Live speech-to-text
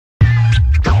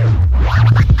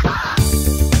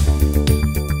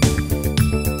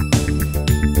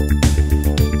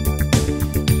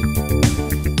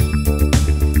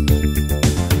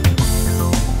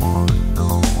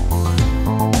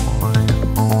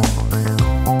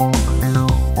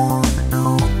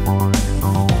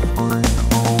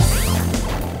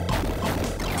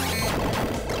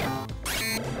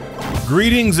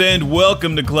Greetings and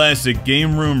welcome to Classic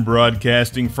Game Room,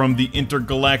 broadcasting from the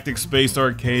Intergalactic Space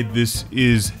Arcade. This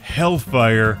is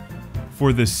Hellfire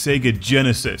for the Sega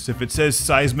Genesis. If it says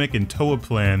Seismic and Toa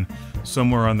Plan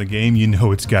somewhere on the game, you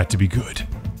know it's got to be good.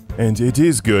 And it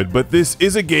is good, but this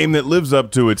is a game that lives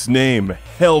up to its name,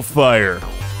 Hellfire.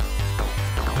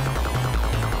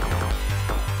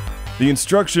 The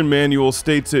instruction manual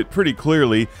states it pretty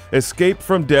clearly: escape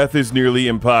from death is nearly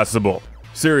impossible.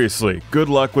 Seriously, good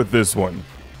luck with this one.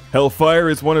 Hellfire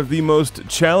is one of the most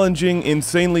challenging,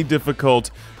 insanely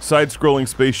difficult, side-scrolling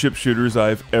spaceship shooters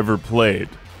I've ever played.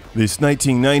 This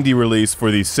 1990 release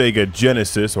for the Sega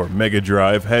Genesis, or Mega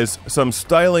Drive, has some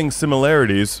styling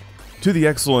similarities to the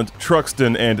excellent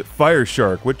Truxton and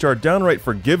Fireshark, which are downright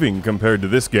forgiving compared to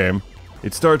this game.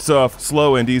 It starts off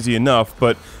slow and easy enough,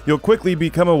 but you'll quickly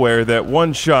become aware that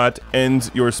one shot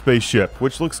ends your spaceship,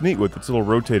 which looks neat with its little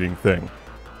rotating thing.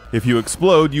 If you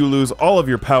explode, you lose all of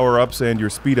your power-ups and your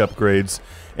speed upgrades,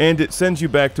 and it sends you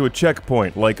back to a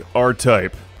checkpoint like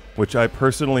R-Type, which I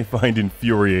personally find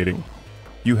infuriating.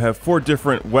 You have 4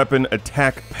 different weapon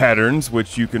attack patterns,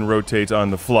 which you can rotate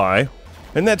on the fly,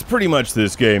 and that's pretty much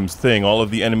this game's thing. All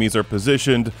of the enemies are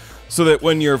positioned so that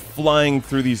when you're flying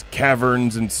through these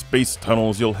caverns and space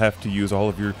tunnels, you'll have to use all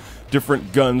of your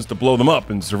different guns to blow them up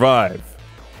and survive.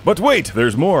 But wait,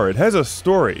 there's more. It has a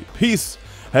story. Peace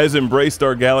has embraced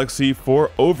our galaxy for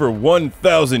over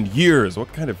 1,000 years.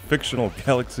 What kind of fictional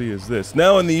galaxy is this?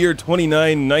 Now in the year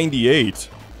 2998.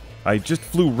 I just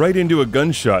flew right into a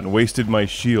gunshot and wasted my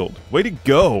shield. Way to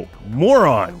go,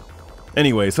 moron!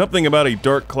 Anyway, something about a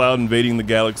dark cloud invading the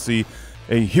galaxy,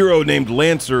 a hero named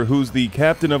Lancer who's the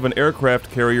captain of an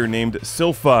aircraft carrier named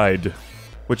Sylphide,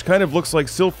 which kind of looks like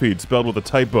Sylphide spelled with a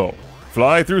typo.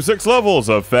 Fly through 6 levels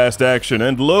of fast action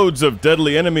and loads of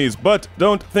deadly enemies, but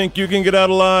don't think you can get out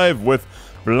alive. With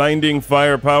blinding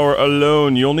firepower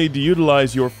alone, you'll need to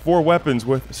utilize your 4 weapons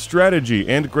with strategy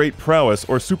and great prowess,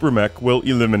 or Super Mech will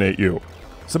eliminate you.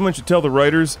 Someone should tell the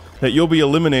writers that you'll be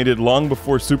eliminated long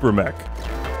before Super Mech.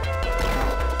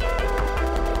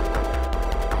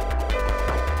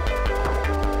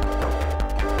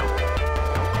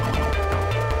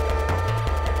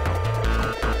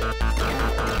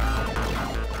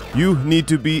 You need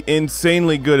to be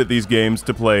insanely good at these games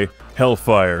to play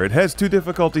Hellfire. It has 2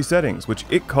 difficulty settings, which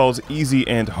it calls easy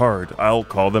and hard. I'll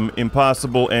call them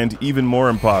impossible and even more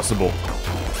impossible.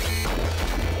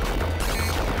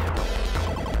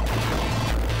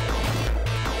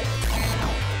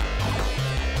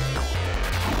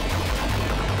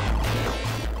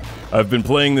 I've been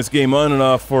playing this game on and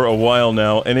off for a while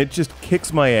now, and it just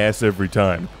kicks my ass every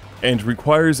time, and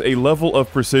requires a level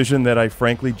of precision that I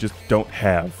frankly just don't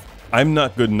have. I'm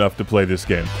not good enough to play this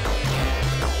game.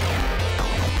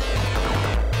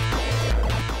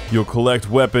 You'll collect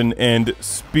weapon and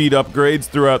speed upgrades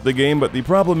throughout the game, but the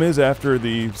problem is after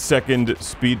the 2nd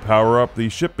speed power-up, the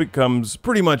ship becomes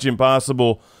pretty much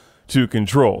impossible to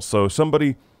control. So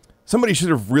somebody should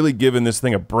have really given this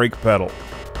thing a brake pedal.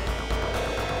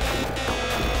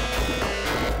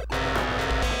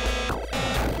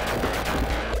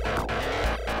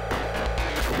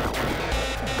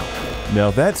 Now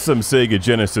that's some Sega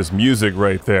Genesis music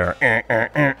right there.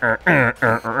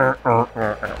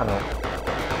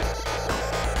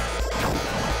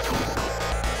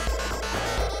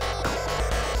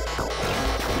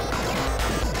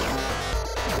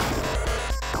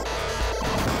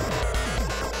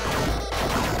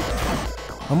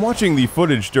 I'm watching the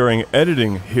footage during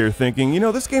editing here thinking, you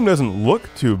know, this game doesn't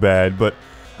look too bad, but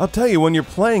I'll tell you, when you're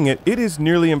playing it, it is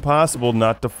nearly impossible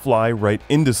not to fly right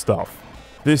into stuff.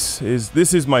 This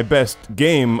is my best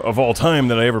game of all time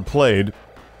that I ever played.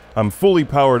 I'm fully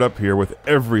powered up here with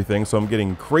everything, so I'm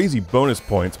getting crazy bonus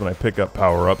points when I pick up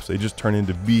power-ups. They just turn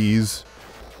into Bs,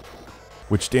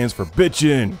 which stands for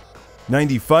bitchin'.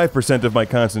 95% of my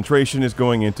concentration is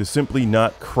going into simply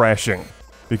not crashing.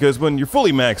 Because when you're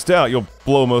fully maxed out, you'll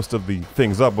blow most of the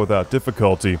things up without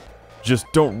difficulty. Just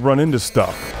don't run into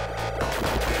stuff.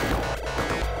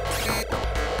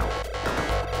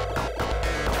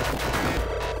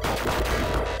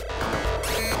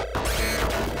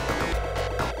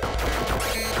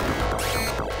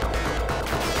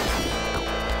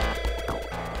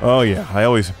 Oh yeah, I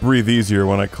always breathe easier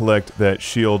when I collect that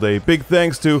shield. A big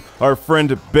thanks to our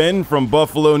friend Ben from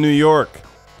Buffalo, New York.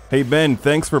 Hey Ben,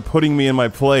 thanks for putting me in my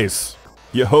place.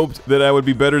 You hoped that I would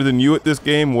be better than you at this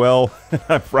game? Well,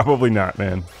 probably not,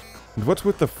 man. And what's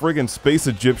with the friggin' space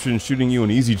Egyptians shooting you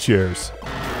in easy chairs?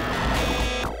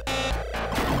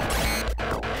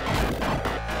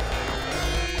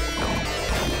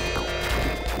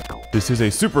 This is a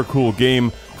super cool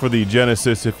game for the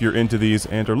Genesis if you're into these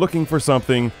and are looking for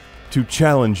something to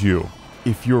challenge you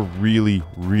if you're really,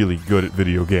 really good at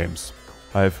video games.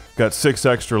 I've got 6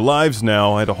 extra lives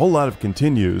now, and a whole lot of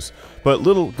continues, but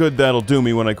little good that'll do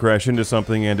me when I crash into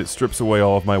something and it strips away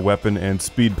all of my weapon and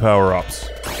speed power-ups.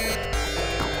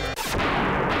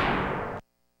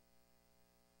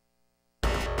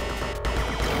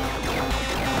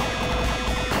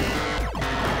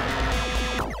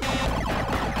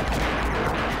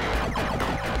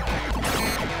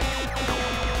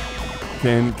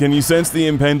 Can you sense the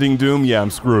impending doom? Yeah, I'm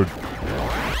screwed.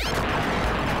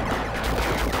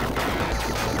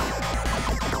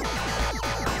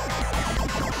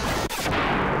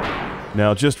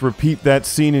 Now just repeat that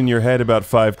scene in your head about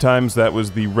 5 times. That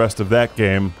was the rest of that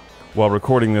game. While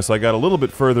recording this, I got a little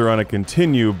bit further on a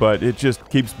continue, but it just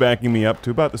keeps backing me up to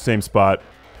about the same spot.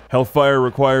 Hellfire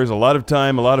requires a lot of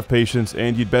time, a lot of patience,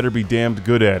 and you'd better be damned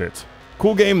good at it.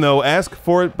 Cool game though, ask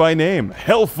for it by name.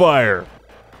 Hellfire!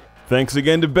 Thanks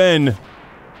again to Ben.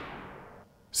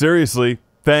 Seriously,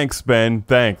 thanks Ben,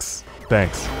 thanks.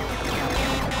 Thanks.